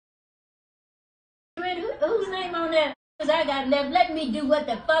Whose name on that? I got left. Let me do what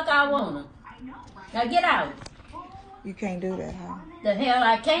the fuck I want. Now get out. You can't do that, huh? The hell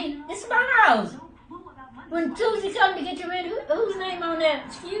I can't. It's my house. When Tuesday come to get you ready, whose name on that?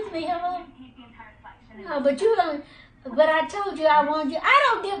 Excuse me, hello? No, but you don't. But I told you I want you. I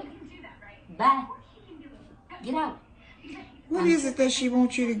don't give. Bye. Get out. What is it that she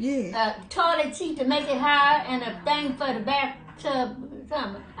wants you to get? A toilet seat to make it higher and a thing for the bathtub.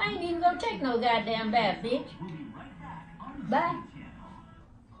 Something. I ain't even gonna take no goddamn bath, bitch. Bye.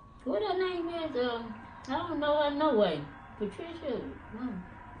 What her name is? I don't know her no way. Patricia.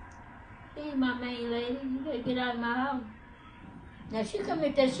 She's my main lady. You better get out of my house. Now she come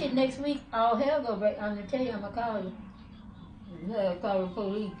with that shit next week. All hell go break. I'm gonna tell you. I'm gonna call you. You gotta call the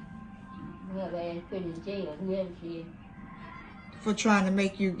police. You have to ask put in jail. Whoever she is. For trying to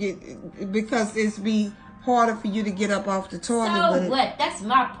make you get, because it's be harder for you to get up off the toilet. So what? That's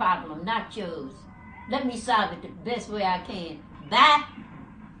my problem, not yours. Let me solve it the best way I can. Bye.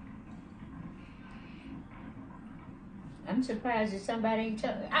 I'm surprised that somebody ain't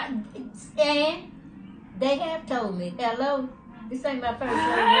told me. And they have told me. Hello? This ain't my first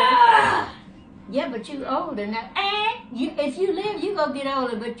rodeo. Yeah, but you older now. And if you live, you gonna get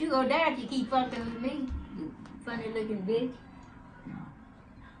older, but you gonna die if you keep fucking with me. You funny looking bitch.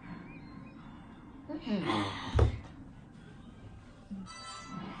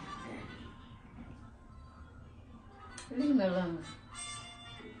 Leave me alone.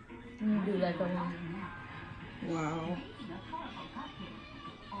 You do like a woman. Wow.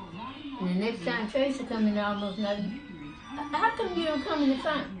 And the next time Tracy come in, almost nothing. How come you don't come in the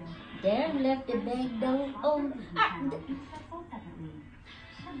front? Darren left the back door open.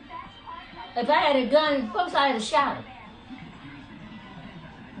 If I had a gun, folks, I had a shot her.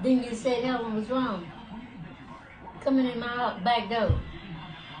 Then you said Helen was wrong. Coming in my back door.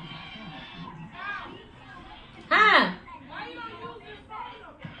 Huh?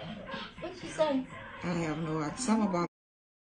 What you say? I have no idea. Something about